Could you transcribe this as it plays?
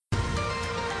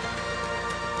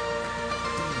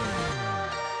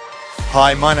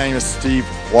Hi, my name is Steve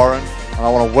Warren, and I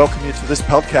want to welcome you to this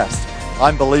podcast.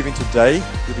 I'm believing today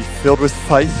you'll be filled with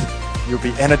faith, you'll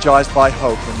be energized by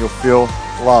hope, and you'll feel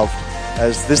loved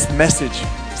as this message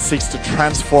seeks to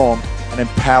transform and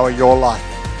empower your life.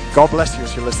 God bless you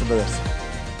as you listen to this.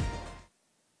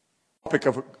 Topic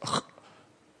of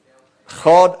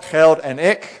Chod, Geld, and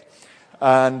Ik,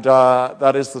 and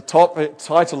that is the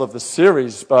title of the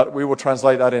series, but we will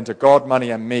translate that into God,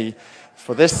 Money, and Me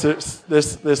for this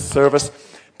service,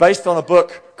 based on a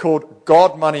book called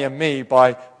God, Money, and Me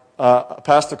by a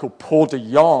pastor called Paul de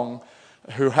Jong,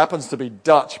 who happens to be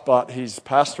Dutch, but he's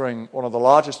pastoring one of the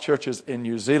largest churches in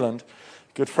New Zealand,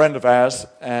 good friend of ours.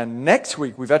 And next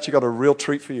week, we've actually got a real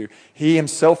treat for you. He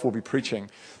himself will be preaching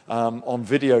on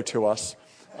video to us.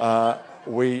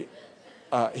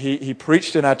 He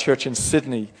preached in our church in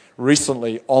Sydney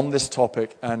recently on this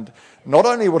topic, and not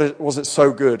only was it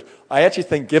so good, I actually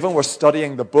think, given we're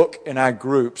studying the book in our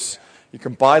groups, you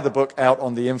can buy the book out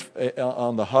on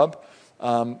the hub.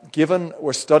 Given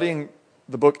we're studying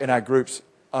the book in our groups,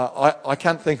 I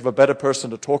can't think of a better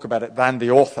person to talk about it than the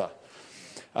author.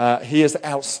 He is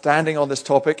outstanding on this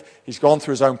topic. He's gone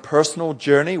through his own personal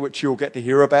journey, which you'll get to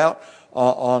hear about,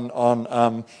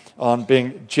 on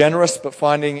being generous, but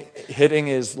hitting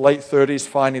his late 30s,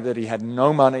 finding that he had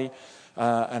no money,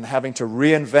 and having to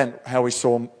reinvent how he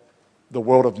saw the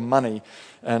world of money.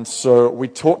 And so we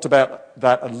talked about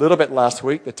that a little bit last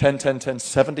week, the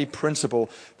 10-10-10-70 principle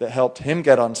that helped him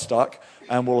get unstuck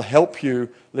and will help you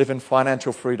live in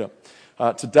financial freedom.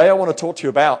 Today I want to talk to you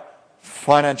about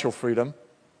financial freedom.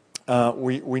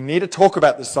 We need to talk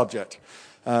about this subject.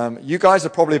 You guys are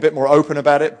probably a bit more open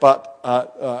about it, but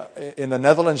in the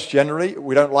Netherlands generally,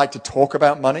 we don't like to talk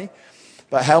about money.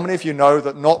 But how many of you know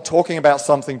that not talking about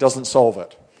something doesn't solve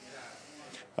it?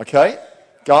 Okay?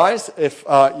 Guys, if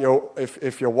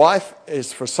your wife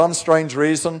is for some strange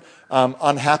reason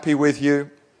unhappy with you,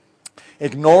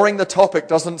 ignoring the topic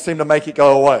doesn't seem to make it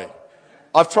go away.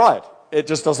 I've tried. It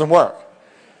just doesn't work.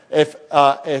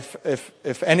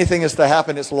 If anything is to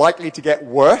happen, it's likely to get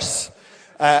worse,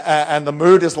 and the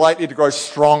mood is likely to grow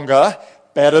stronger.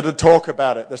 Better to talk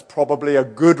about it. There's probably a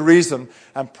good reason,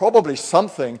 and probably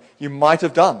something you might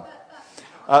have done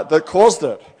that caused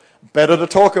it. Better to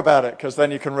talk about it, because then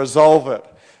you can resolve it.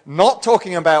 Not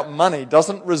talking about money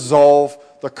doesn't resolve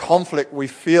the conflict we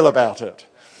feel about it.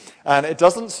 And it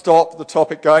doesn't stop the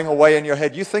topic going away in your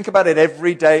head. You think about it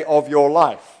every day of your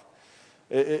life.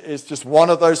 It's just one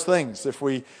of those things.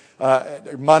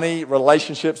 Money,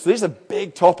 relationships, these are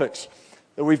big topics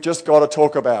that we've just got to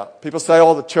talk about. People say,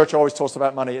 the church always talks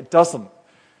about money. It doesn't.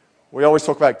 We always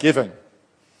talk about giving.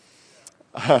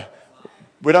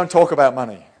 We don't talk about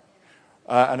money.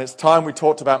 And it's time we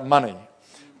talked about money,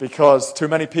 because too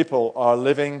many people are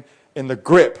living in the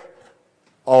grip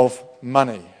of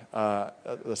money.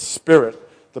 The spirit,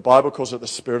 the Bible calls it the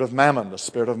spirit of mammon, the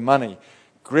spirit of money,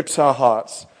 grips our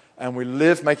hearts, and we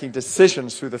live making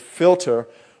decisions through the filter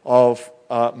of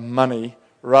money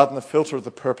rather than the filter of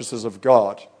the purposes of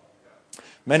God.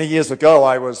 Many years ago,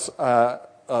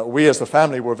 we as a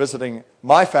family were visiting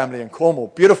my family in Cornwall,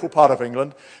 beautiful part of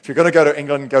England. If you're going to go to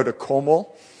England, go to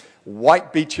Cornwall.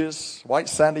 White beaches, white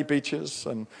sandy beaches,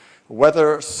 and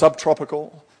weather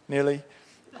subtropical, nearly.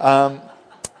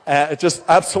 It's just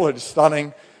absolutely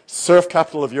stunning. Surf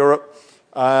capital of Europe.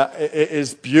 It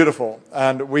is beautiful.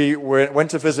 And we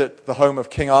went to visit the home of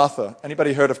King Arthur.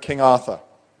 Anybody heard of King Arthur?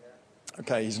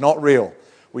 Okay, he's not real.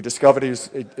 We discovered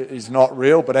he's not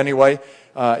real, but anyway,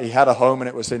 he had a home, and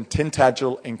it was in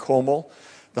Tintagel in Cornwall.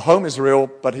 The home is real,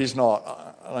 but he's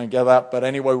not. I don't get that, but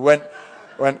anyway, we went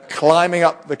climbing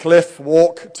up the cliff,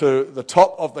 walk to the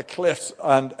top of the cliffs,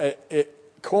 and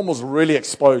Cornwall's really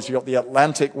exposed. You got the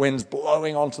Atlantic winds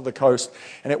blowing onto the coast,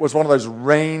 and it was one of those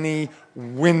rainy,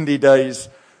 windy days,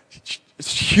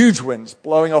 huge winds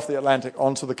blowing off the Atlantic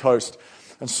onto the coast.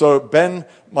 And so Ben,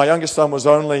 my youngest son, was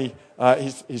only,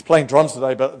 he's playing drums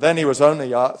today, but then he was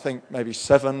only, I think, maybe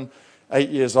 7, 8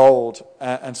 years old.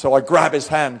 And so I grabbed his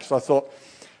hand, because I thought,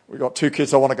 we've got 2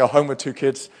 kids, I want to go home with 2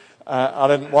 kids. I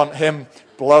didn't want him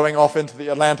blowing off into the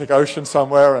Atlantic Ocean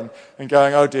somewhere and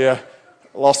going, oh dear,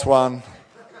 lost one,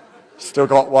 still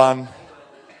got one,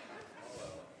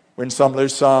 win some,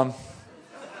 lose some,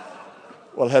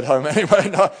 we'll head home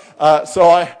anyway.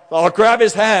 So I'll grab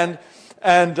his hand,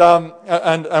 and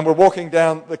we're walking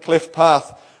down the cliff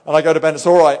path, and I go to Ben, it's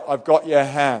all right, I've got your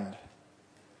hand.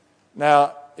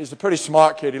 Now, he's a pretty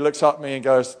smart kid. He looks up at me and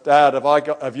goes, Dad,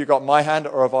 have you got my hand,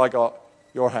 or have I got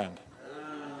your hand?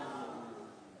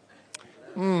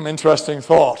 Interesting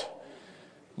thought.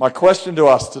 My question to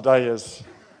us today is,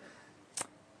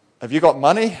 have you got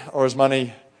money, or has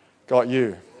money got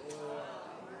you?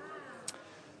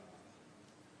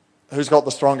 who's got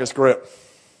the strongest grip?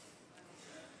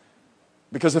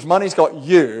 Because if money's got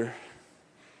you,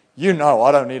 you know,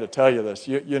 I don't need to tell you this,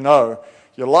 you know,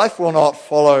 your life will not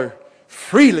follow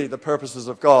freely the purposes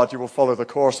of God. You will follow the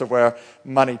course of where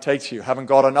money takes you. Haven't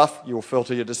got enough, you will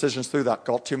filter your decisions through that.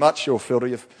 Got too much, you'll filter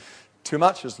your... Too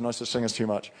much, there's no such thing as too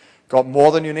much. Got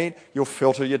more than you need, you'll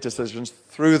filter your decisions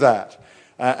through that.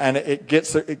 And it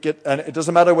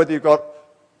doesn't matter whether you've got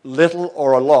little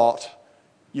or a lot,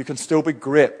 you can still be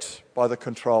gripped by the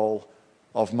control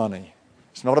of money.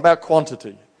 It's not about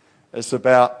quantity. It's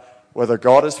about whether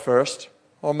God is first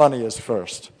or money is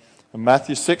first. And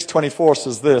Matthew 6:24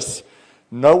 says this,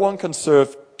 "No one can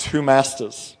serve two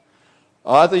masters.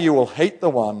 Either you will hate the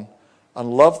one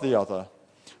and love the other,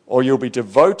 or you'll be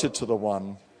devoted to the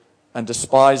one and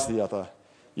despise the other.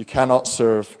 You cannot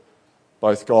serve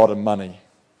both God and money."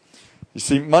 You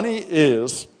see, money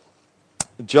is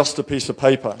just a piece of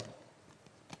paper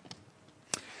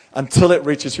until it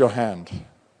reaches your hand.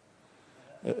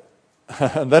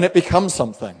 And then it becomes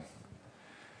something.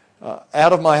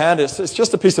 Out of my hand, it's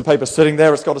just a piece of paper sitting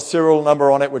there. It's got a serial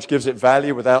number on it, which gives it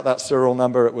value. Without that serial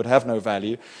number, it would have no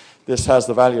value. This has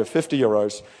the value of 50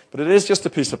 euros, but it is just a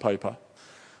piece of paper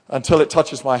until it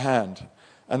touches my hand.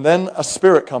 And then a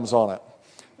spirit comes on it.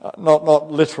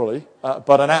 Not literally,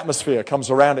 but an atmosphere comes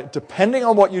around it, depending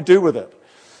on what you do with it.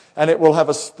 And it will have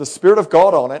the Spirit of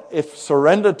God on it, if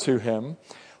surrendered to Him,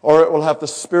 or it will have the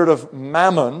spirit of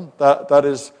mammon, that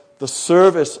is the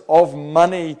service of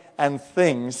money and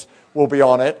things, will be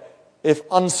on it, if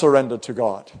unsurrendered to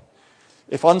God.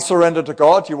 If unsurrendered to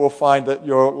God, you will find that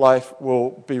your life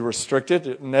will be restricted.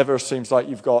 It never seems like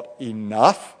you've got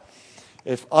enough.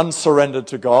 If unsurrendered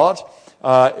to God,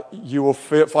 you will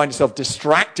find yourself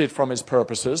distracted from His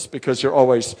purposes because you're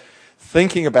always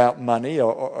thinking about money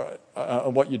or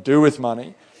what you do with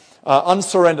money.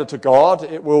 Unsurrendered to God,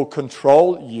 it will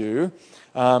control you.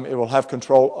 It will have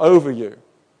control over you.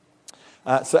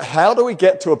 So how do we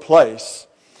get to a place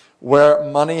where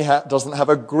money doesn't have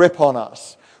a grip on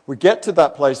us? We get to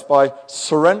that place by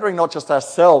surrendering not just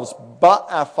ourselves, but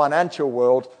our financial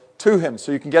world to Him.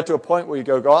 So you can get to a point where you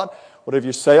go, God, whatever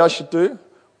you say I should do,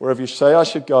 wherever you say I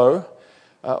should go,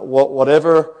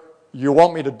 whatever you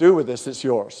want me to do with this, it's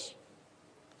yours.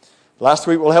 Last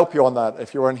week will help you on that.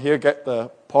 If you weren't here, get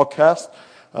the podcast.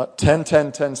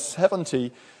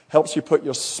 10-10-10-70 helps you put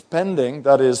your spending,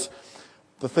 that is,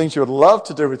 the things you would love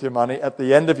to do with your money, at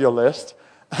the end of your list,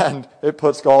 and it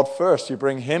puts God first. You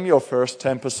bring Him your first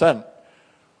 10%.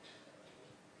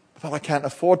 But I can't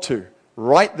afford to.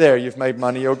 Right there, you've made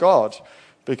money your God,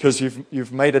 because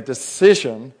you've made a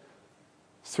decision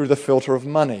through the filter of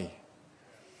money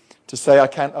to say, I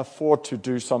can't afford to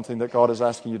do something that God is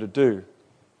asking you to do.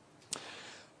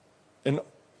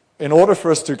 In order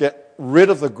for us to get rid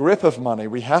of the grip of money,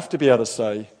 we have to be able to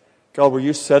say, God, well,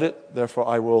 you said it, therefore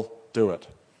I will do it.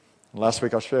 And last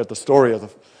week I shared the story of the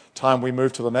time we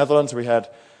moved to the Netherlands. We had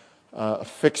a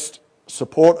fixed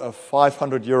support of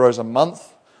 500 euros a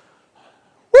month.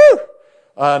 Woo!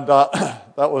 And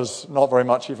that was not very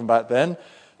much even back then.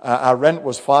 Our rent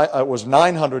was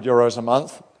 900 euros a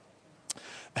month.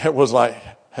 It was like,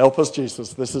 help us,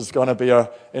 Jesus. This is going to be an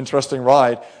interesting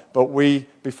ride. But we,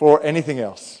 before anything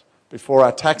else, before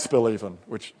our tax bill even,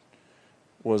 which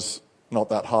was not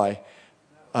that high,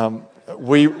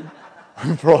 we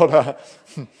brought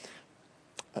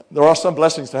there are some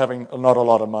blessings to having not a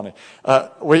lot of money.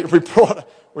 We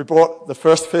brought the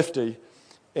first 50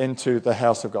 into the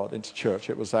house of God, into church.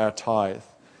 It was our tithe.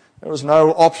 There was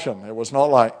no option. It was not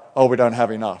like, oh, we don't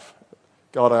have enough.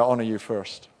 God, I honor you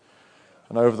first.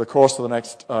 And over the course of the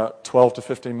next 12 to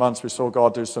 15 months, we saw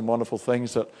God do some wonderful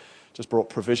things that just brought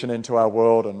provision into our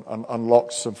world and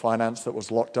unlocked some finance that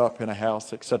was locked up in a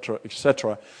house, etc.,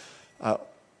 etc.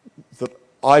 That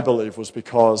I believe was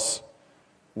because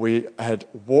we had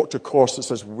walked a course that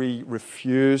says we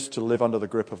refuse to live under the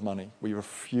grip of money. We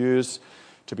refuse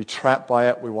to be trapped by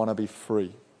it. We want to be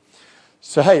free.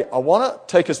 So, hey, I want to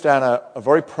take us down a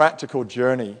very practical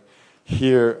journey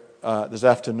here this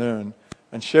afternoon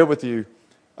and share with you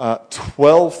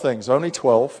 12 things, only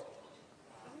 12.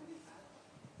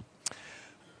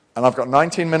 And I've got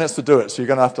 19 minutes to do it, so you're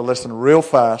going to have to listen real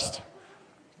fast.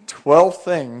 12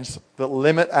 things that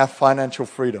limit our financial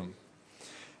freedom.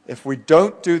 If we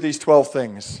don't do these 12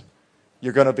 things,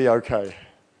 you're going to be okay.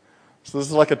 So this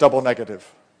is like a double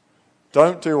negative.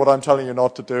 Don't do what I'm telling you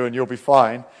not to do, and you'll be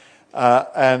fine.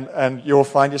 And you'll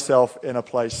find yourself in a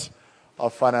place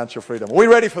of financial freedom. Are we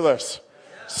ready for this?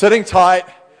 Sitting tight,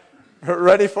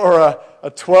 ready for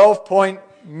a 12-point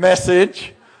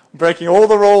message, breaking all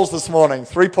the rules this morning.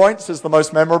 3 points is the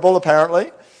most memorable,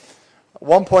 apparently.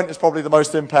 One point is probably the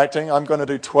most impacting. I'm going to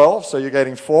do 12, so you're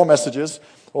getting 4 messages,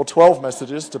 or 12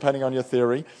 messages, depending on your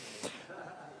theory.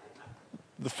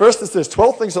 The first is this: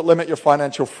 12 things that limit your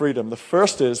financial freedom. The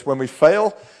first is when we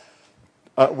fail,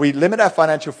 we limit our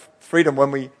financial freedom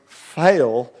when we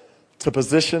fail to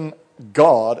position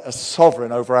God as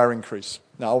sovereign over our increase.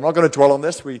 Now, I'm not going to dwell on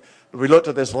this. We looked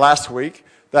at this last week.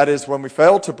 That is, when we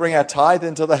fail to bring our tithe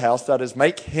into the house, that is,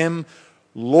 make him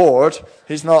Lord.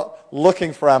 He's not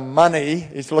looking for our money.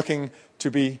 He's looking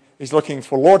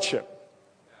for lordship.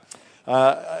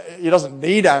 He doesn't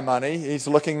need our money. He's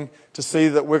looking to see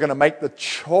that we're going to make the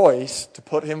choice to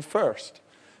put him first.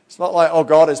 It's not like, oh,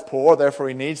 God is poor, therefore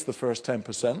he needs the first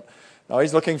 10%. No,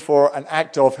 he's looking for an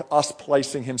act of us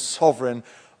placing him sovereign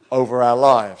over our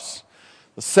lives.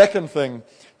 The second thing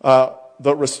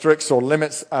that restricts or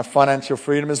limits our financial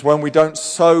freedom is when we don't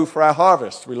sow for our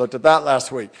harvest. We looked at that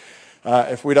last week.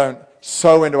 If we don't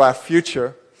sow into our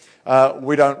future,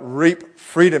 we don't reap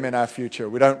freedom in our future.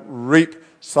 We don't reap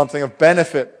something of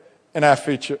benefit in our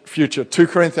future. 2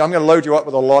 Corinthians, I'm going to load you up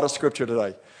with a lot of scripture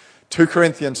today. 2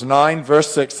 Corinthians 9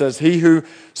 verse 6 says, he who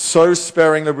sows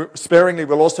sparingly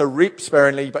will also reap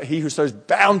sparingly, but he who sows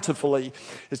bountifully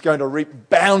is going to reap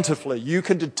bountifully. You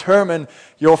can determine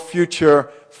your future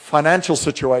financial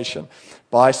situation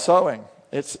by sowing.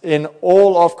 It's in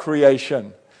all of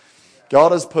creation.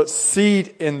 God has put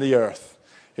seed in the earth.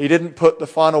 He didn't put the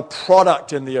final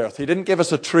product in the earth. He didn't give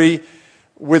us a tree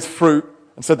with fruit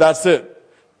and said, that's it.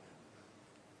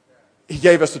 He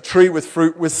gave us a tree with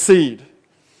fruit with seed.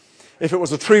 If it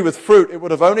was a tree with fruit, it would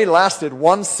have only lasted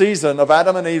one season of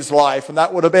Adam and Eve's life, and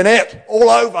that would have been it, all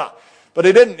over. But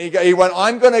he didn't. He went,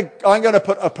 I'm going to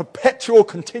put a perpetual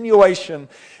continuation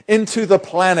into the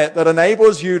planet that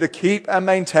enables you to keep and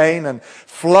maintain and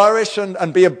flourish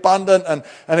and be abundant. And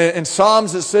in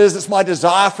Psalms it says, it's my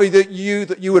desire for that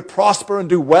you would prosper and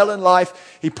do well in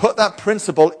life. He put that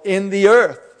principle in the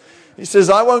earth. He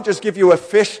says, I won't just give you a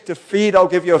fish to feed, I'll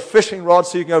give you a fishing rod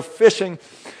so you can go fishing,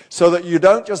 so that you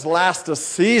don't just last a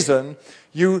season,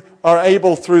 you are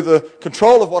able, through the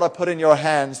control of what I put in your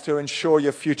hands, to ensure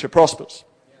your future prospers.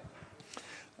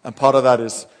 And part of that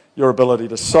is your ability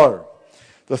to sow.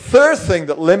 The third thing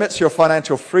that limits your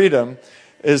financial freedom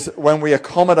is when we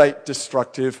accommodate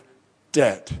destructive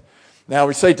debt. Now,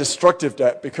 we say destructive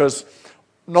debt because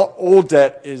not all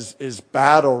debt is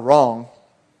bad or wrong.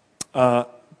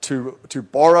 To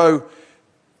borrow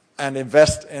and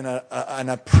invest in an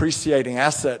appreciating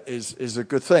asset is a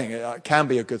good thing. It can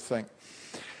be a good thing.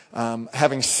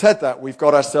 Having said that, we've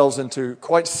got ourselves into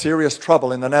quite serious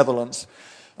trouble in the Netherlands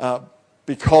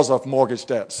because of mortgage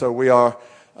debt. So we are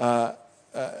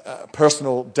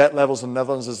personal debt levels in the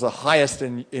Netherlands is the highest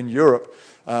in Europe,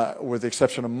 with the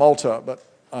exception of Malta. But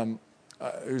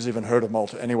who's even heard of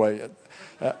Malta? Anyway,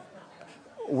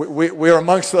 we're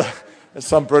amongst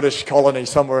some British colony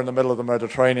somewhere in the middle of the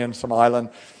Mediterranean, some island.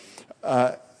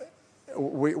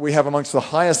 We have amongst the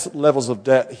highest levels of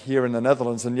debt here in the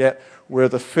Netherlands, and yet we're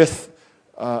the fifth,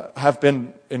 have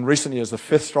been in recent years, the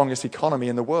fifth strongest economy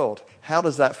in the world. How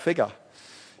does that figure?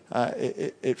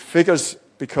 It figures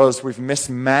because we've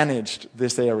mismanaged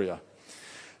this area.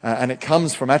 And it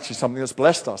comes from actually something that's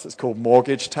blessed us. It's called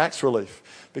mortgage tax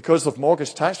relief. Because of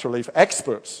mortgage tax relief,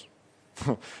 experts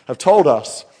have told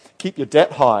us, keep your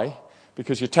debt high,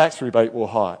 because your tax rebate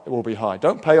will be high.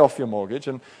 Don't pay off your mortgage.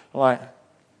 And I'm like,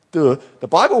 duh. The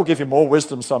Bible will give you more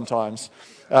wisdom sometimes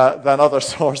than other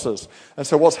sources. And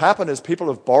so what's happened is people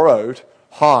have borrowed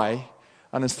high,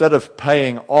 and instead of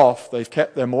paying off, they've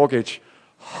kept their mortgage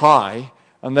high.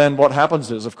 And then what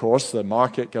happens is, of course, the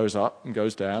market goes up and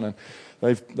goes down, and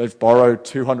they've borrowed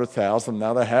 $200,000.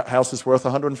 Now their house is worth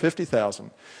 $150,000.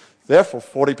 Therefore,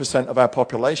 40% of our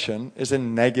population is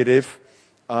in negative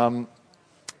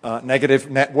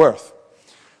net worth.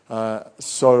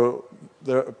 So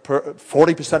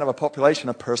 40% of our population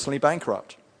are personally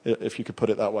bankrupt, if you could put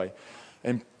it that way,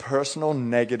 in personal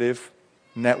negative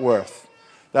net worth.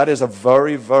 That is a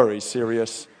very, very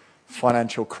serious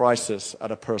financial crisis at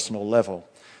a personal level.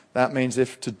 That means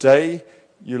if today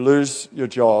you lose your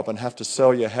job and have to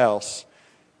sell your house,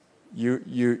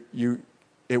 it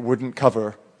wouldn't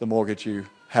cover the mortgage you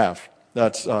have.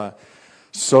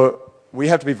 So we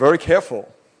have to be very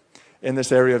careful in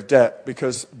this area of debt,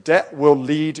 because debt will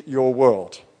lead your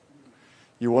world.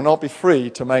 You will not be free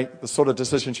to make the sort of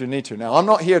decisions you need to. Now, I'm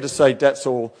not here to say debt's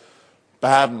all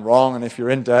bad and wrong, and if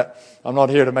you're in debt, I'm not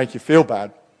here to make you feel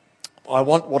bad.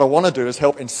 What I want to do is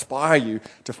help inspire you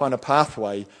to find a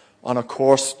pathway on a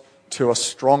course to a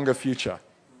stronger future.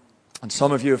 And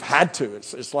some of you have had to.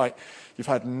 It's like you've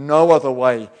had no other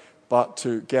way but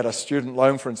to get a student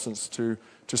loan, for instance, to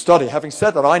to study. Having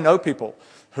said that, I know people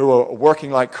who are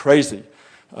working like crazy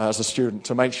as a student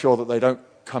to make sure that they don't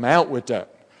come out with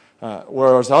debt,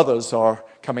 whereas others are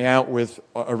coming out with,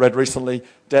 I read recently,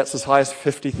 debts as high as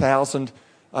 50,000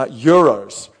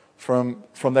 euros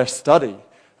from their study.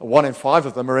 1 in 5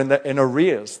 of them are in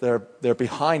arrears. They're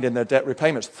behind in their debt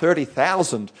repayments.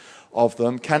 30,000 of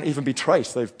them can't even be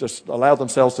traced. They've just allowed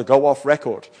themselves to go off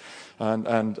record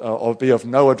or be of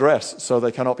no address, so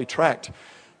they cannot be tracked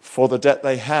for the debt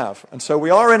they have. And so we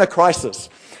are in a crisis,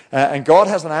 and God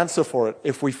has an answer for it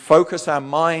if we focus our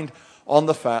mind on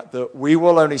the fact that we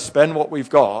will only spend what we've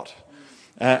got,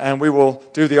 and we will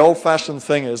do the old-fashioned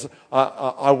thing is,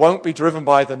 I won't be driven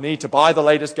by the need to buy the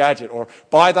latest gadget, or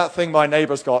buy that thing my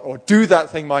neighbor's got, or do that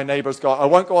thing my neighbor's got. I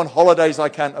won't go on holidays I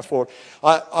can't afford.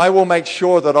 I will make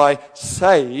sure that I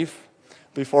save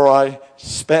before I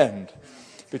spend,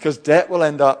 because debt will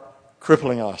end up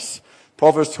crippling us.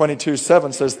 Proverbs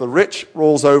 22:7 says, the rich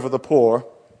rules over the poor,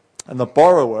 and the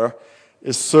borrower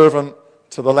is servant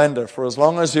to the lender. For as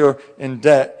long as you're in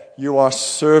debt, you are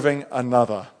serving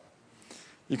another.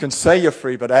 You can say you're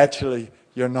free, but actually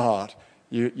you're not.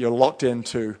 You're locked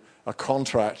into a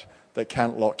contract that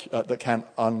can't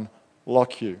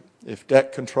unlock you. If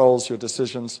debt controls your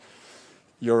decisions,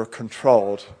 you're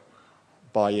controlled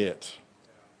by it.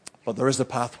 But there is a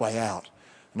pathway out.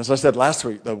 And as I said last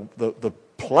week, the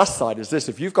plus side is this: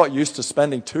 if you've got used to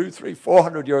spending 200, 300,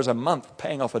 400 euros a month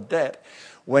paying off a debt,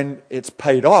 when it's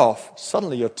paid off,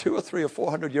 suddenly you're 200 or 300 or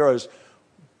 400 euros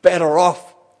better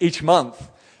off each month.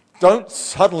 Don't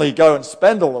suddenly go and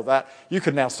spend all of that. You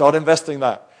can now start investing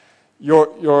that.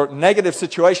 Your negative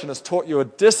situation has taught you a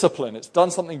discipline. It's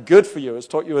done something good for you. It's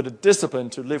taught you a discipline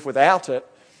to live without it.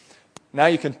 Now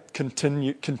you can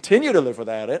continue to live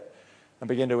without it and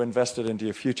begin to invest it into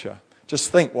your future. Just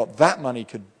think what that money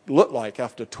could look like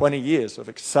after 20 years of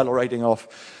accelerating off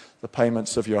the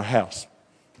payments of your house.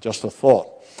 Just a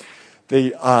thought.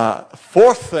 The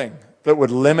fourth thing that would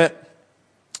limit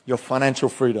your financial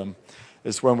freedom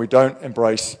is when we don't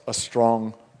embrace a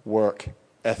strong work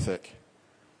ethic.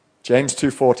 James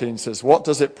 2:14 says, what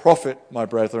does it profit, my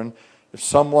brethren, if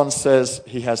someone says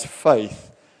he has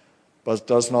faith but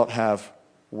does not have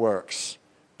works?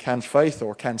 Can faith,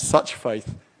 or can such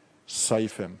faith,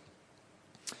 save him?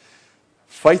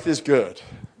 Faith is good,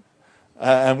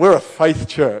 and we're a faith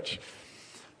church.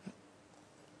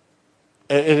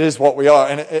 It is what we are,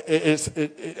 and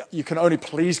you can only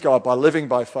please God by living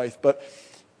by faith, but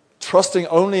trusting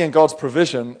only in God's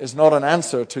provision is not an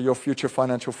answer to your future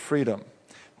financial freedom.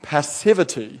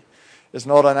 Passivity is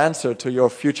not an answer to your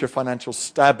future financial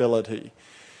stability.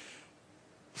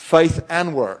 Faith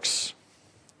and works,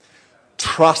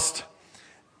 trust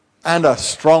and a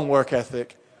strong work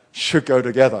ethic should go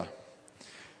together.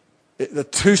 The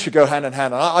two should go hand in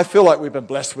hand. And I feel like we've been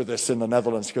blessed with this in the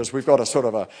Netherlands because we've got a sort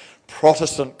of a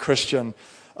Protestant Christian,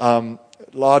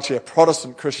 largely a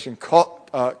Protestant Christian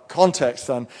context,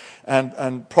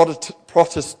 and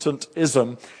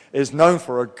Protestantism is known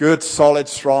for a good, solid,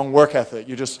 strong work ethic.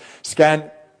 You just scan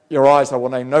your eyes. I will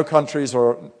name no countries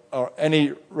or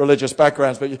any religious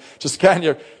backgrounds, but you just scan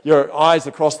your eyes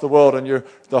across the world, and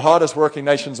the hardest working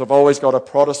nations have always got a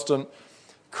Protestant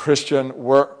Christian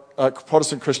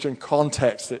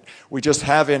context. We just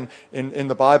have in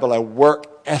the Bible a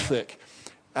work ethic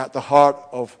at the heart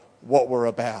of what we're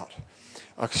about.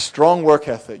 A strong work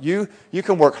ethic. You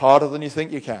can work harder than you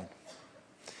think you can.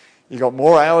 You got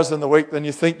more hours in the week than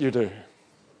you think you do.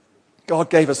 God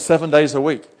gave us 7 days a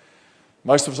week.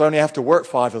 Most of us only have to work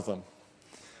 5 of them.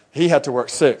 He had to work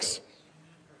 6.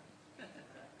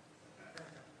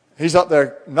 He's up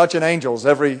there nudging angels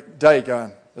every day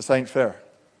going, this ain't fair.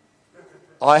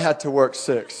 I had to work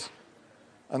 6.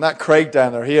 And that Craig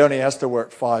down there, he only has to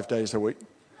work 5 days a week.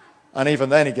 And even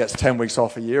then he gets 10 weeks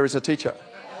off a year as a teacher.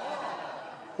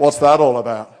 What's that all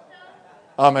about?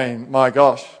 I mean, my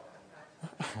gosh.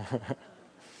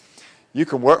 You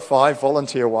can work 5,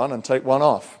 volunteer 1, and take 1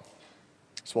 off.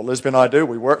 That's what Lisbon and I do.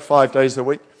 We work 5 days a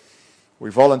week. We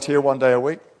volunteer 1 day a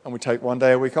week, and we take 1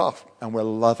 day a week off. And we're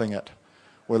loving it.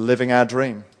 We're living our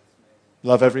dream.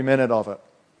 Love every minute of it.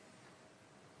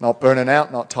 Not burning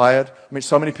out, not tired. I mean,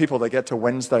 so many people, they get to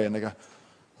Wednesday and they go,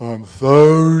 I'm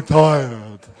so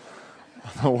tired.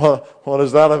 What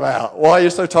is that about? Why are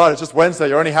you so tired? It's just Wednesday.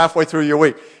 You're only halfway through your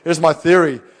week. Here's my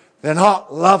theory. They're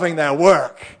not loving their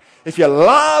work. If you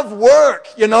love work,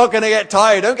 you're not going to get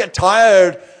tired. Don't get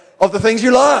tired of the things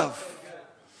you love.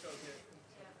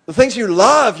 The things you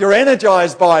love, you're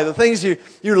energized by. The things you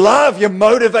love, you're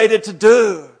motivated to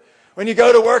do. When you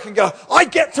go to work and go, I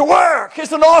get to work.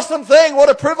 It's an awesome thing. What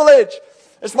a privilege.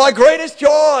 It's my greatest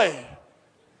joy.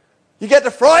 You get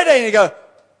to Friday and you go,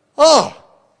 oh,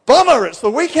 bummer, it's the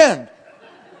weekend.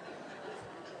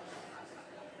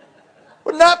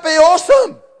 Wouldn't that be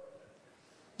awesome?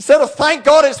 Instead of thank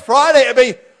God it's Friday, it'd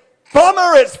be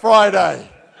bummer, it's Friday.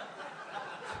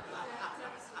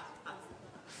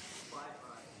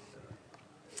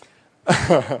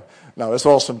 No, it's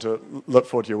awesome to look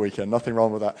forward to your weekend. Nothing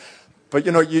wrong with that. But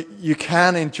you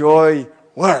can enjoy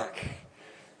work.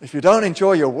 If you don't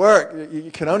enjoy your work,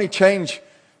 you can only change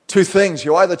two things.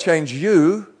 You either change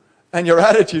you and your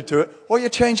attitude to it, or you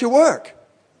change your work.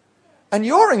 And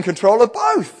you're in control of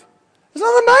both. Isn't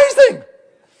that amazing?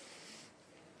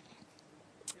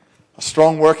 A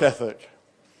strong work ethic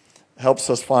helps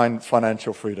us find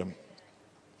financial freedom.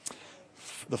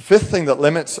 The fifth thing that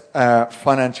limits our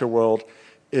financial world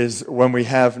is when we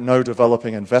have no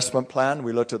developing investment plan.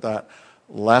 We looked at that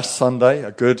last Sunday.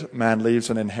 A good man leaves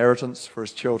an inheritance for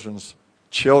his children's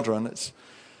children.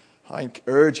 I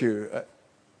urge you,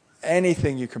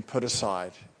 anything you can put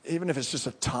aside, even if it's just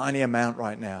a tiny amount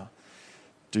right now,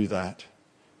 do that.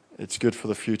 It's good for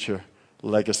the future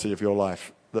legacy of your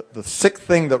life. The sixth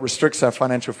thing that restricts our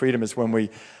financial freedom is when we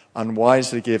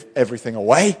unwisely give everything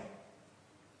away.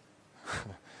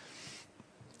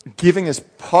 Giving is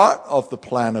part of the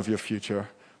plan of your future,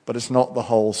 but it's not the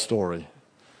whole story.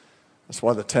 That's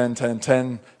why the 10, 10,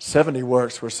 10, 70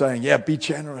 works. We're saying, yeah, be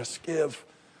generous, give.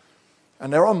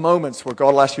 And there are moments where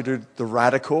God will ask you to do the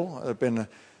radical. There have been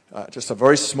just a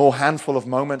very small handful of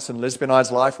moments in Lisby and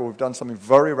I's life where we've done something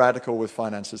very radical with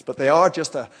finances, but they are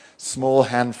just a small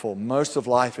handful. Most of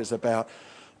life is about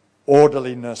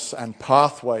orderliness and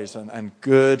pathways and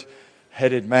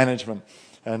good-headed management.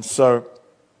 And so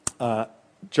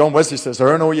John Wesley says,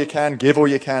 earn all you can, give all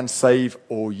you can, save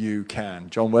all you can.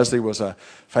 John Wesley was a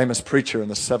famous preacher in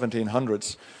the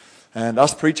 1700s. And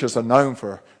us preachers are known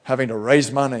for having to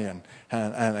raise money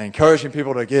and encouraging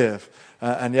people to give.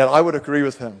 And yet I would agree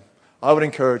with him. I would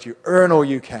encourage you, earn all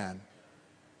you can.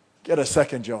 Get a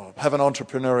second job. Have an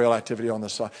entrepreneurial activity on the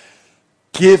side.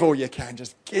 Give all you can.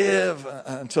 Just give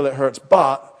until it hurts.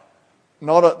 But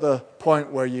not at the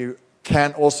point where you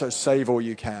can also save all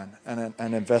you can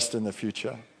and invest in the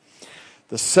future.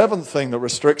 The seventh thing that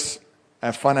restricts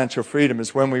our financial freedom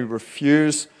is when we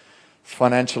refuse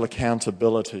financial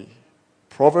accountability.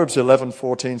 Proverbs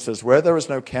 11:14 says, where there is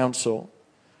no counsel,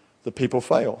 the people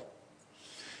fail.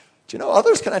 Do you know,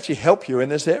 others can actually help you in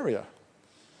this area.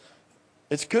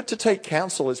 It's good to take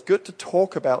counsel. It's good to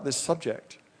talk about this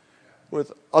subject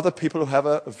with other people who have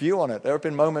a view on it. There have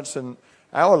been moments in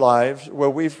our lives where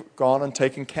we've gone and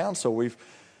taken counsel. We've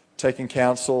taken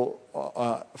counsel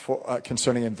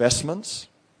concerning investments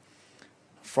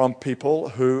from people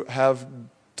who have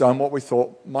done what we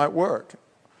thought might work.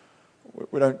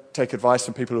 We don't take advice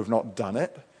from people who have not done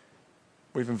it.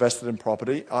 We've invested in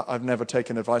property. I've never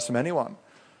taken advice from anyone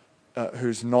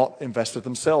who's not invested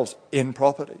themselves in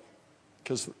property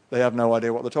because they have no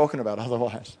idea what they're talking about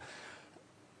otherwise.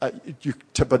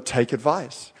 But take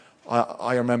advice.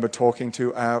 I remember talking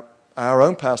to our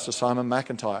own pastor, Simon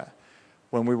McIntyre,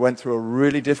 when we went through a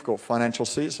really difficult financial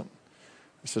season.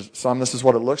 He said, Simon, this is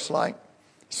what it looks like.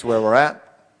 This is where we're at.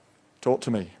 Talk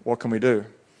to me. What can we do?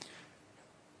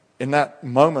 In that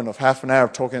moment of half an hour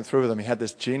of talking it through with him, he had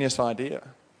this genius idea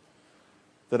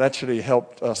that actually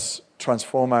helped us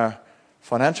transform our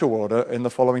financial world in the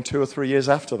following 2 or 3 years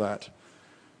after that.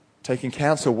 Taking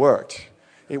counsel worked.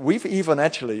 We've even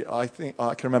actually, I think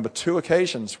I can remember 2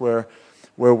 occasions where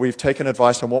we've taken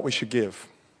advice on what we should give.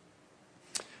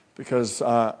 Because,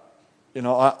 I'm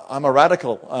a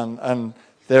radical and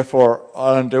therefore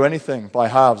I don't do anything by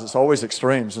halves. It's always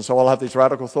extremes. And so I'll have these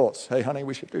radical thoughts. Hey, honey,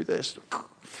 we should do this.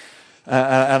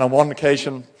 And on one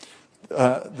occasion,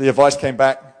 the advice came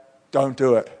back, don't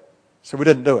do it. So we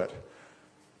didn't do it.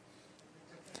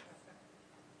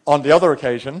 On the other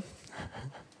occasion,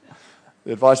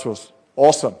 the advice was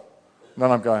awesome. And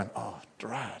then I'm going, oh,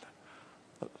 drat.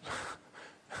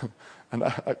 And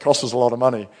it cost us a lot of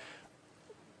money.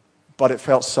 But it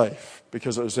felt safe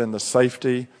because it was in the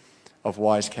safety of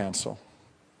wise counsel.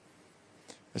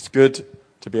 It's good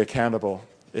to be accountable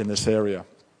in this area.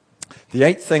 The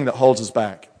 8th thing that holds us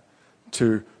back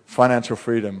to financial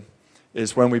freedom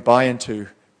is when we buy into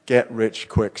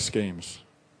get-rich-quick schemes.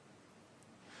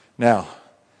 Now,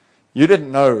 you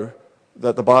didn't know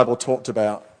that the Bible talked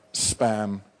about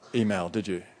spam email, did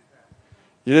you?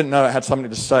 You didn't know it had something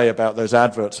to say about those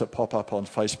adverts that pop up on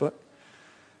Facebook?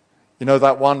 You know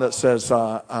that one that says,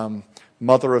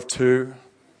 mother of 2,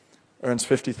 earns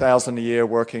 $50,000 a year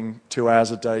working 2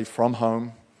 hours a day from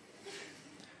home.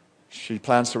 She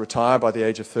plans to retire by the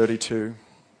age of 32.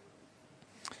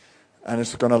 and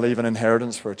it's going to leave an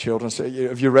inheritance for her children. So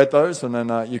have you read those? And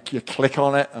then you click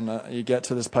on it, and you get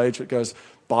to this page that goes,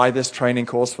 buy this training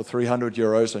course for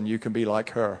 €300, and you can be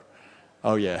like her.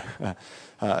 Oh, yeah.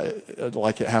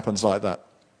 Like it happens like that.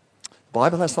 The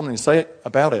Bible has something to say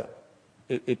about it.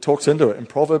 It talks into it. In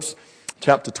Proverbs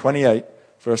chapter 28,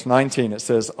 verse 19, it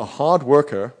says, a hard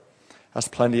worker has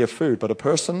plenty of food, but a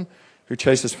person who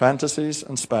chases fantasies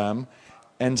and spam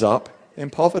ends up in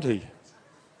poverty.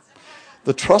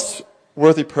 The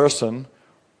trustworthy person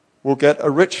will get a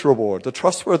rich reward. The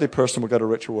trustworthy person will get a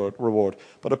rich reward.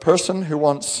 But a person who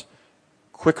wants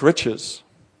quick riches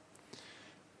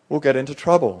will get into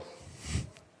trouble.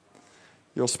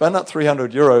 You'll spend that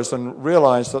 €300 and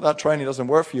realize that training doesn't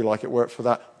work for you like it worked for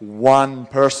that one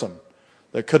person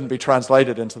that couldn't be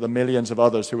translated into the millions of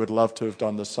others who would love to have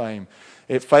done the same.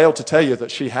 It failed to tell you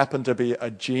that she happened to be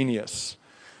a genius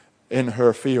in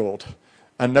her field,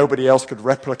 and nobody else could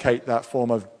replicate that form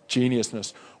of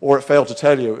geniusness. Or it failed to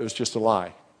tell you it was just a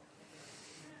lie.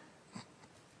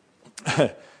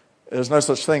 There's no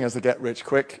such thing as the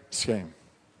get-rich-quick scheme.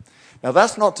 Now,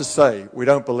 that's not to say we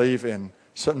don't believe in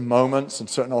certain moments and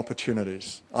certain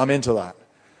opportunities. I'm into that.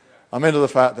 I'm into the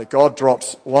fact that God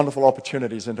drops wonderful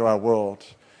opportunities into our world.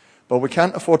 But we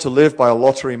can't afford to live by a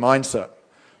lottery mindset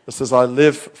that says, I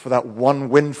live for that one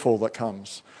windfall that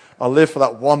comes. I live for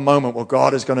that one moment where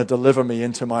God is going to deliver me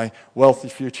into my wealthy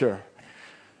future.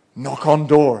 Knock on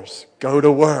doors. Go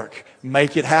to work.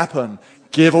 Make it happen.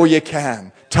 Give all you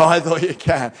can. Tithe all you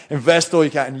can. Invest all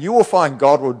you can. And you will find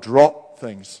God will drop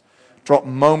things. Drop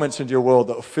moments into your world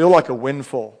that will feel like a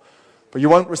windfall. But you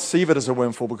won't receive it as a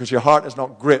windfall because your heart is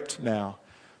not gripped now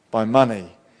by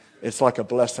money. It's like a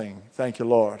blessing. Thank you,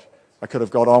 Lord. I could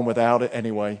have got on without it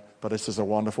anyway, but this is a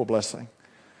wonderful blessing.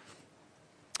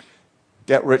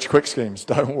 Get-rich-quick schemes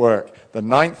don't work. The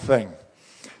ninth thing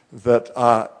that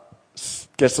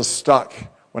gets us stuck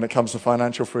when it comes to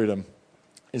financial freedom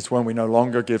is when we no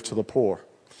longer give to the poor.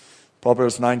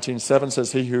 Proverbs 19:7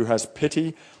 says, he who has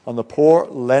pity on the poor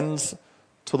lends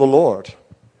to the Lord.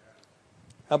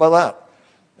 How about that?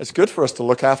 It's good for us to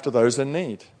look after those in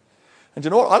need. And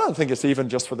you know what? I don't think it's even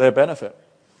just for their benefit.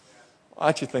 I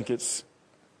actually think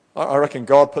I reckon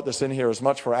God put this in here as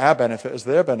much for our benefit as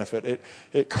their benefit.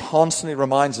 It constantly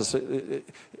reminds us,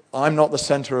 I'm not the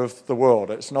center of the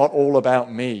world. It's not all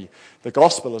about me. The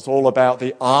gospel is all about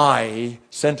the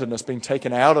I-centeredness being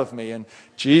taken out of me and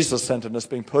Jesus-centeredness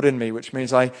being put in me, which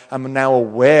means I am now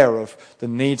aware of the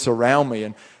needs around me.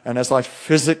 And as I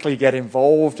physically get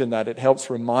involved in that, it helps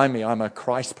remind me I'm a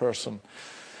Christ person.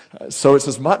 So it's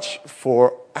as much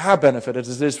for our benefit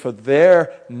as it is for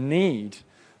their need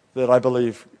that I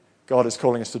believe God is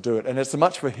calling us to do it. And it's as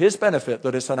much for His benefit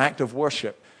that it's an act of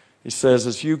worship. He says,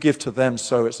 as you give to them,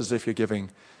 so it's as if you're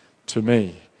giving to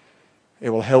me. It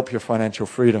will help your financial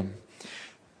freedom.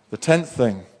 The 10th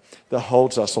thing that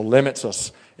holds us or limits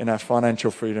us in our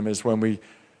financial freedom is when we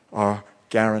are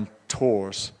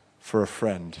guarantors for a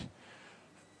friend.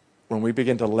 When we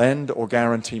begin to lend or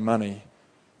guarantee money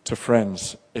to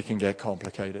friends, it can get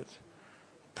complicated.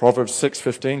 Proverbs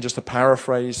 6:15, just a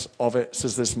paraphrase of it,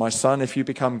 says this, my son, if you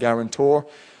become guarantor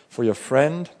for your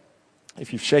friend,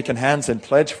 if you've shaken hands in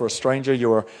pledge for a stranger,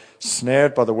 you are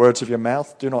snared by the words of your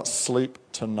mouth. Do not sleep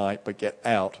tonight, but get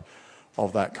out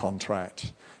of that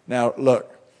contract. Now,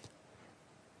 look,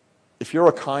 if you're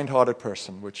a kind-hearted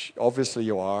person, which obviously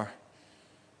you are,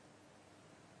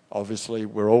 obviously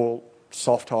we're all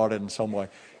soft-hearted in some way,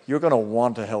 you're going to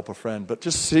want to help a friend. But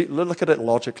just look at it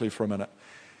logically for a minute.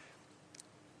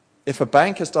 If a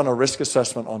bank has done a risk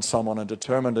assessment on someone and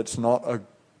determined it's not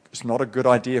a good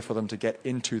idea for them to get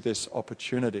into this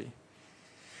opportunity,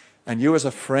 and you as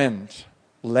a friend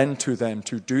lend to them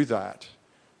to do that,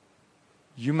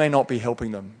 you may not be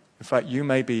helping them. In fact, you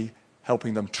may be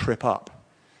helping them trip up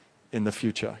in the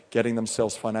future, getting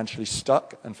themselves financially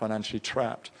stuck and financially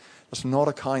trapped. That's not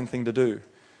a kind thing to do,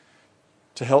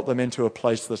 to help them into a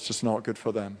place that's just not good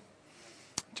for them.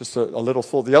 Just a little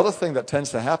thought. The other thing that tends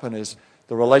to happen is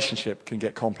the relationship can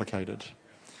get complicated.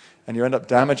 And you end up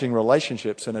damaging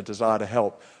relationships in a desire to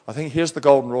help. I think here's the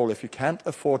golden rule. If you can't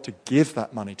afford to give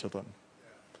that money to them,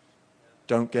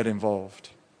 don't get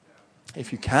involved.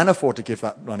 If you can afford to give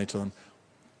that money to them,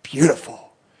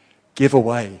 beautiful. Give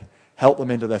away. Help them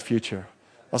into their future.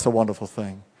 That's a wonderful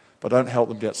thing. But don't help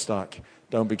them get stuck.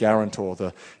 Don't be guarantor.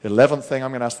 The 11th thing,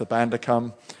 I'm going to ask the band to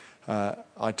come.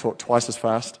 I talk twice as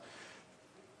fast.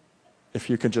 If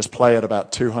you can just play at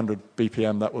about 200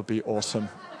 BPM, that would be awesome.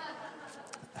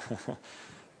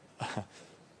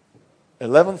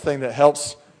 11th thing that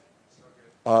helps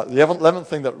The 11th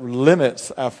thing that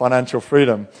limits our financial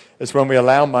freedom is when we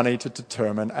allow money to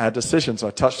determine our decisions.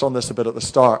 I touched on this a bit at the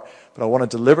start, but I want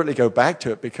to deliberately go back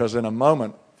to it because in a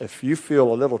moment, if you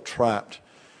feel a little trapped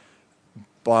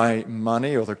by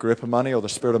money or the grip of money or the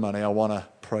spirit of money, I want to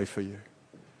pray for you.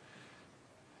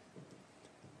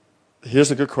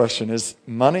 Here's a good question. Is it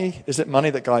money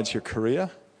that guides your career,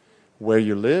 where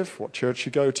you live, what church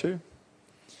you go to?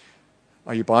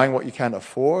 Are you buying what you can't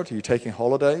afford? Are you taking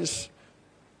holidays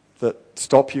that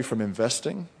stop you from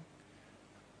investing?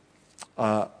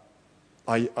 Are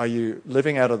you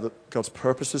living out of God's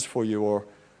purposes for you, or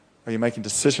are you making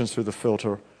decisions through the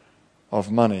filter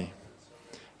of money?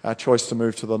 Our choice to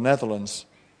move to the Netherlands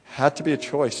had to be a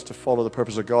choice to follow the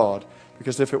purpose of God,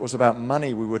 because if it was about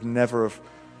money, we would never have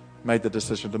made the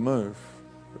decision to move.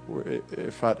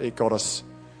 In fact, it got us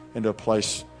into a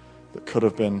place that could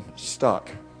have been stuck.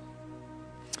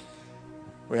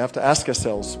 We have to ask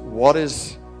ourselves, what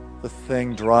is the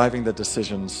thing driving the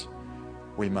decisions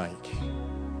we make?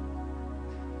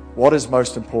 What is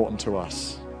most important to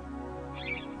us?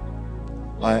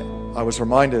 I was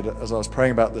reminded as I was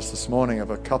praying about this morning of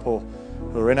a couple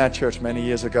who were in our church many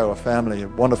years ago, a family, a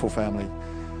wonderful family,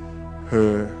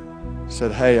 who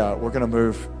said, hey, we're going to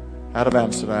move out of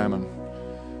Amsterdam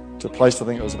and to a place I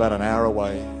think it was about an hour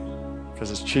away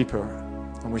because it's cheaper.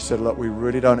 And we said, look, we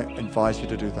really don't advise you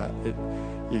to do that.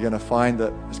 You're going to find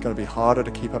that it's going to be harder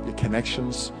to keep up your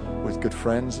connections with good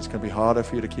friends. It's going to be harder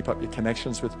for you to keep up your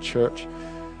connections with church.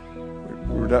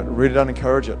 We really don't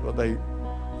encourage it, but they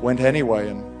went anyway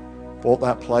and bought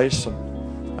that place.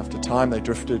 And after time, they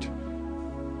drifted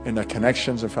in their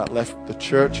connections. In fact, left the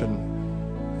church,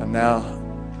 and now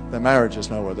their marriage is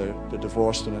nowhere. They're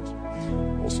divorced, and it's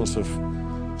all sorts of.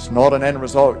 It's not an end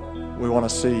result we want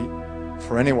to see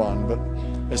for anyone, but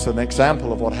it's an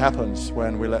example of what happens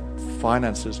when we let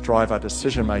finances drive our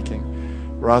decision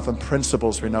making rather than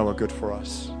principles we know are good for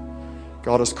us.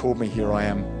 God has called me here. I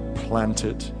am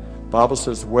planted. The Bible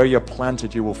says, where you're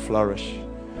planted, you will flourish.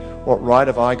 What right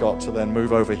have I got to then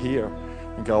move over here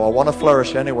and go, I want to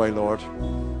flourish anyway, Lord,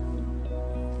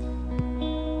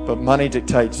 but money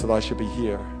dictates that I should be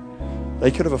here.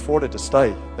 They could have afforded to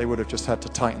stay. They would have just had to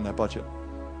tighten their budget.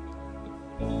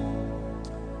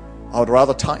 I would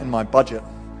rather tighten my budget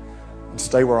and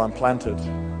stay where I'm planted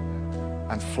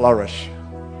and flourish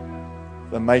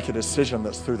than make a decision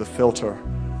that's through the filter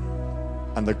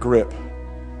and the grip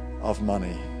of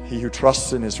money. He who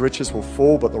trusts in his riches will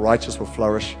fall, but the righteous will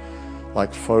flourish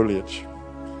like foliage.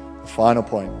 The final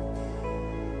point.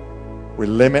 We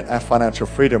limit our financial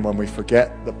freedom when we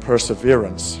forget that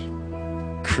perseverance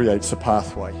creates a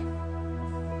pathway.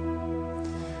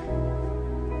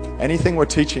 Anything we're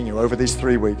teaching you over these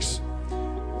 3 weeks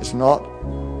is not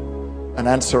an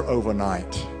answer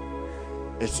overnight.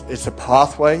 It's a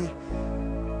pathway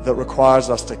that requires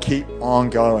us to keep on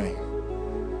going.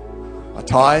 A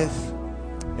tithe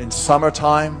in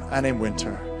summertime and in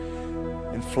winter,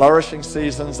 in flourishing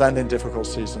seasons and in difficult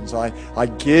seasons. I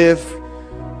give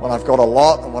when I've got a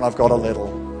lot and when I've got a little.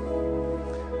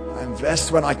 I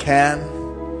invest when I can,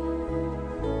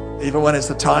 even when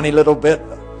it's a tiny little bit,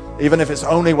 even if it's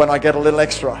only when I get a little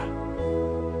extra.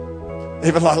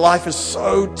 Even my life is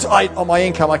so tight on my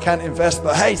income I can't invest,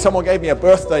 but hey, someone gave me a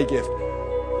birthday gift.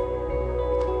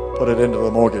 Put it into the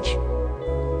mortgage.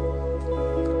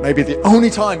 Maybe the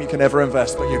only time you can ever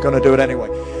invest, but you're going to do it anyway.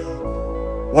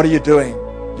 What are you doing?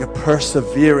 You're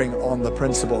persevering on the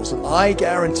principles. And I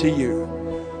guarantee you,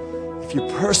 if you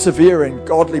persevere in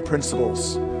godly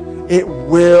principles, it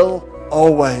will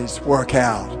always work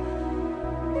out.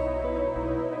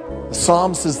 The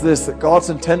Psalm says this, that God's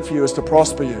intent for you is to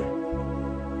prosper you.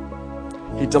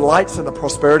 He delights in the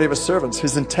prosperity of his servants.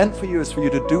 His intent for you is for you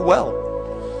to do well.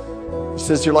 He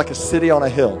says you're like a city on a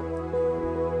hill.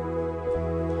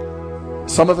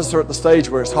 Some of us are at the stage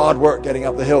where it's hard work getting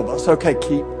up the hill, but it's okay.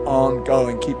 Keep on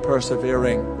going. Keep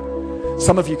persevering.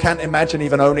 Some of you can't imagine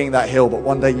even owning that hill, but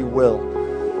one day you will.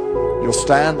 You'll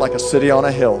stand like a city on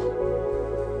a hill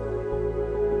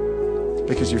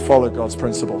because you follow God's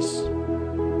principles.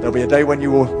 There'll be a day when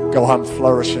you will go home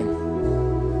flourishing.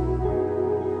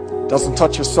 Doesn't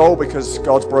touch your soul because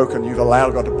God's broken. You've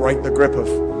allowed God to break the grip of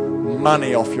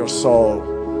money off your soul.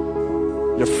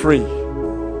 You're free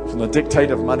from the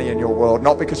dictate of money in your world,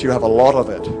 not because you have a lot of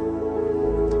it,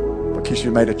 but because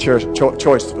you made a choice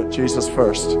to put Jesus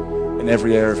first in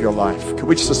every area of your life. Could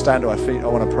we just stand to our feet? I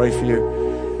want to pray for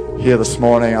you here this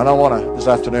morning. And this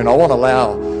afternoon, I want to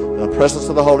allow the presence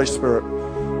of the Holy Spirit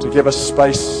to give us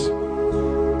space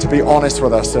to be honest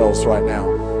with ourselves right now.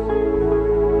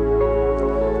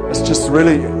 It's just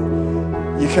really,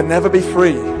 you can never be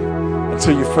free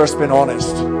until you've first been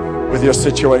honest with your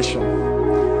situation.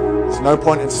 There's no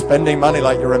point in spending money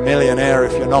like you're a millionaire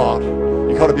if you're not.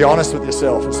 You've got to be honest with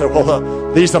yourself and say,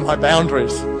 well, these are my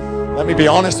boundaries. Let me be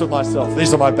honest with myself.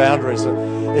 These are my boundaries.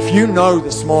 If you know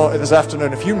this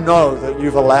afternoon, if you know that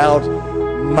you've allowed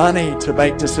money to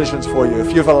make decisions for you,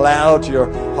 if you've allowed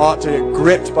your heart to get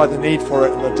gripped by the need for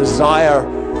it and the desire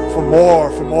for more,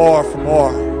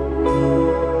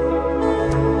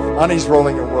 money's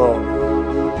ruling your world.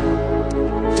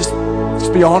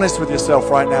 Just be honest with yourself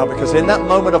right now, because in that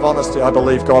moment of honesty, I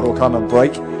believe God will come and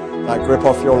break that grip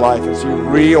off your life as you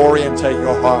reorientate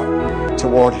your heart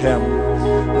toward Him.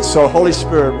 And so, Holy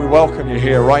Spirit, we welcome you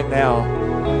here right now.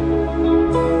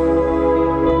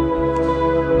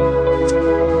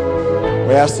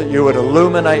 We ask that you would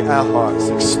illuminate our hearts,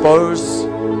 expose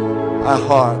our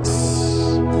hearts.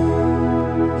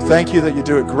 We thank you that you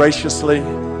do it graciously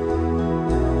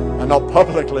and not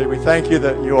publicly. We thank you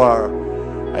that you are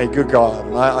a good God.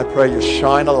 And I pray you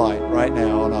shine a light right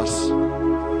now on us.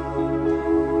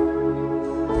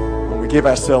 And we give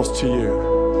ourselves to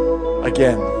you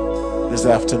again this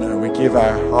afternoon. We give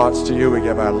our hearts to you. We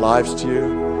give our lives to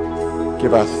you.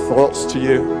 Give our thoughts to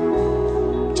you.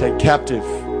 We take captive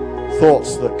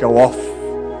thoughts that go off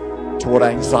toward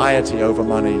anxiety over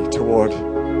money, toward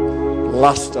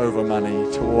lust over money,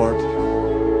 toward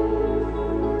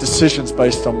decisions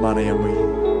based on money, and we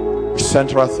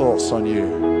center our thoughts on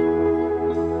you,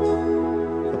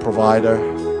 the provider,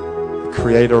 the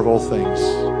creator of all things,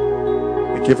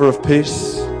 the giver of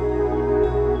peace.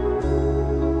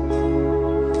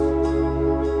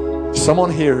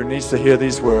 Someone here who needs to hear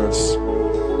these words.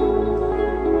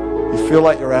 You feel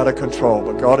like you're out of control,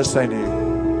 but God is saying to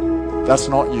you, that's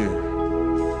not you.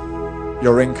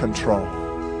 You're in control.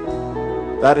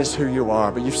 That is who you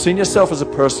are. But you've seen yourself as a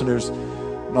person who's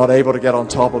not able to get on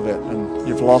top of it, and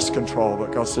you've lost control.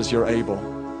 But God says you're able.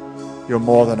 You're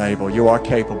more than able. You are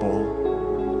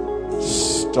capable.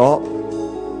 Stop.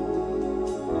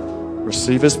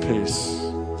 Receive His peace.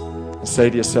 And say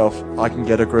to yourself, I can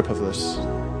get a grip of this.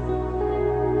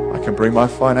 I can bring my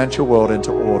financial world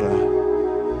into order.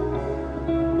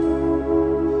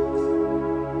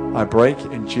 I break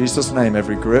in Jesus' name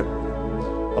every grip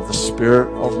of the spirit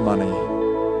of money,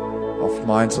 of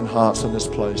minds and hearts in this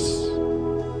place.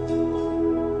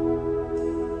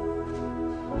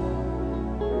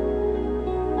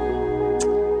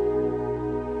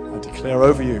 I declare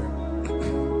over you,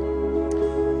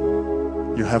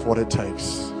 you have what it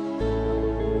takes,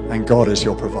 and God is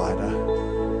your provider.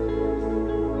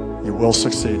 You will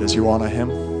succeed as you honor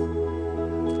Him.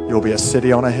 You'll be a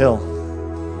city on a hill.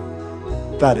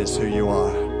 That is who you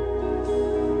are.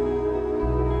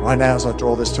 Right now, as I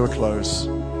draw this to a close,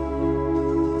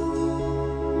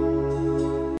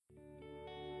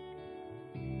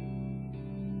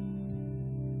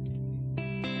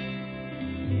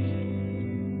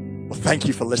 well, thank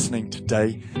you for listening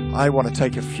today. I want to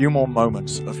take a few more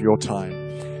moments of your time,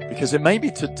 because it may be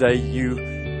today you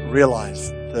realize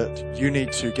that you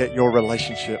need to get your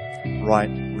relationship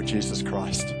right with Jesus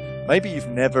Christ. Maybe you've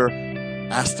never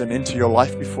asked Him into your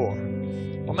life before,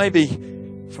 or maybe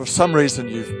for some reason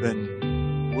you've been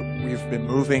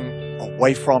moving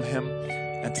away from Him,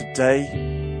 and today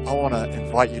I want to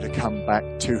invite you to come back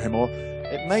to Him. Or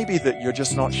it may be that you're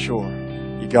just not sure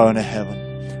you're going to heaven,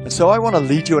 and so I want to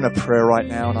lead you in a prayer right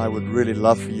now, and I would really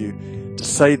love for you to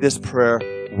say this prayer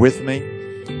with me,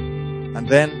 and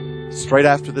then straight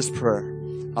after this prayer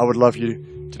I would love you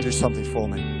to do something for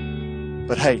me.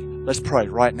 But hey, let's pray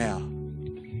right now.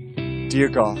 Dear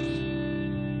God,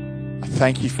 I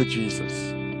thank you for Jesus.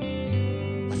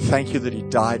 I thank you that He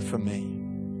died for me.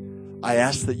 I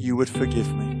ask that you would forgive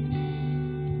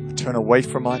me. I turn away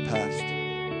from my past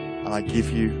and I give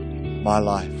you my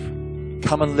life.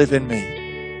 Come and live in me.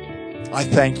 I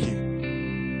thank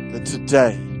you that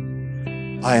today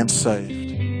I am saved.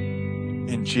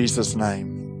 In Jesus'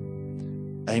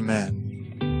 name,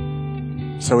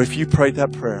 amen. So if you prayed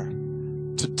that prayer,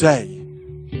 today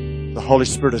the Holy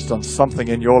Spirit has done something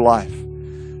in your life.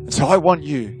 And so I want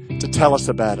you to tell us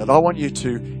about it. I want you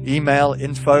to email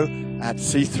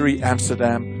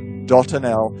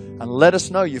info@c3amsterdam.nl and let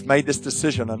us know you've made this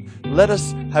decision, and let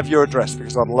us have your address,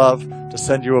 because I'd love to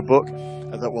send you a book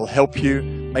that will help you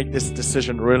make this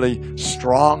decision really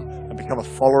strong and become a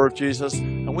follower of Jesus.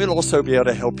 And we'll also be able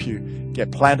to help you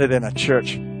get planted in a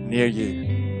church near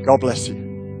you. God bless you.